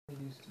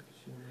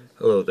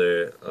Hello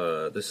there,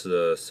 this is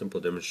a simple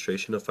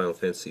demonstration of Final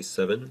Fantasy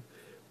VII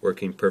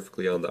working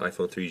perfectly on the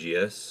iPhone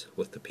 3GS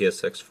with the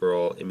PSX for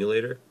All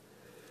emulator.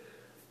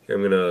 Here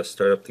I'm going to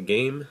start up the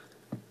game.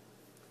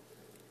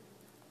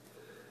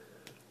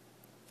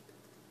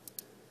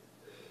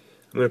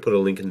 I'm going to put a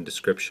link in the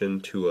description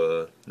to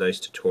a nice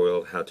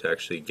tutorial of how to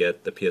actually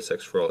get the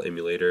PSX for All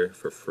emulator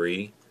for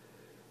free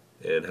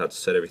and how to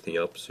set everything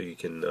up so you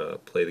can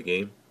play the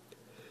game.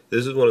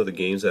 This is one of the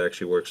games that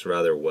actually works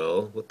rather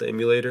well with the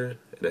emulator,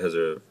 and it has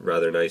a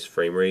rather nice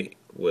frame rate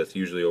with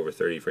usually over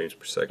 30 frames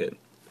per second.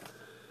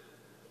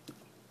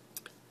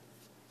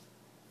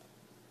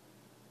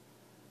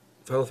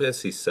 Final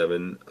Fantasy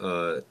VII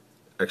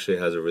actually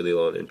has a really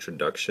long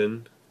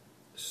introduction,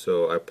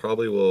 so I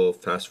probably will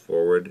fast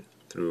forward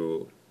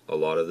through a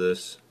lot of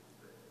this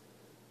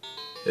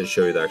and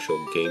show you the actual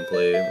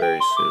gameplay very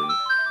soon.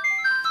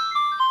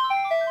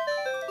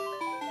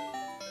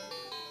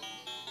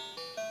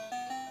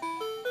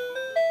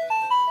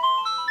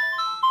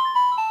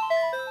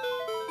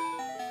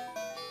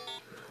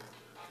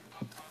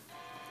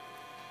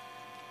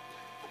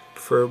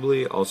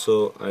 Preferably,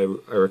 also,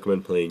 I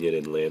recommend playing it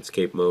in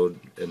landscape mode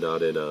and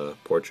not in a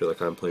portrait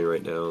like I'm playing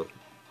right now.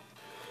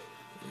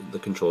 The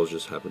controls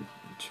just happen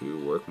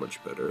to work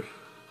much better.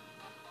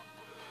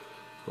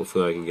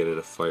 Hopefully I can get in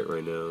a fight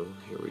right now.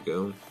 Here we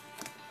go.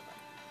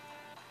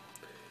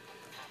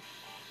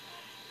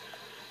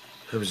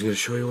 I'm just going to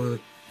show you one of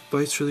the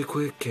fights really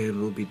quick and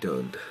we'll be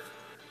done.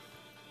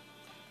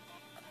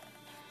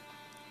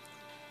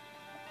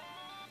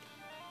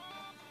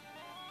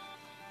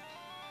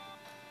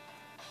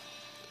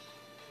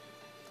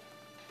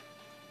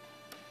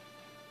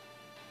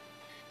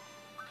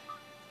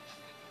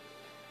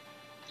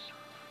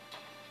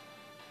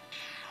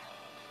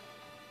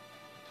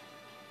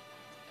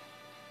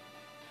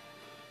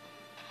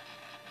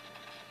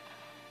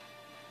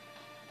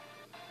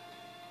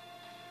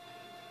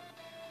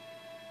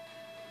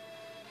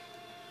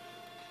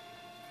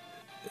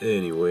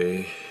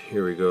 Anyway,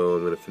 here we go.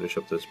 I'm going to finish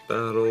up this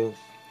battle.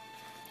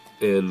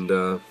 And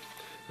I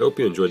hope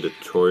you enjoyed the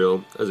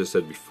tutorial. As I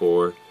said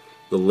before,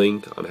 the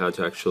link on how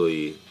to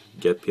actually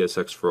get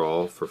PSX for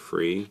All for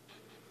free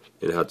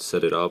and how to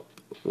set it up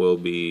will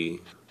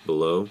be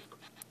below.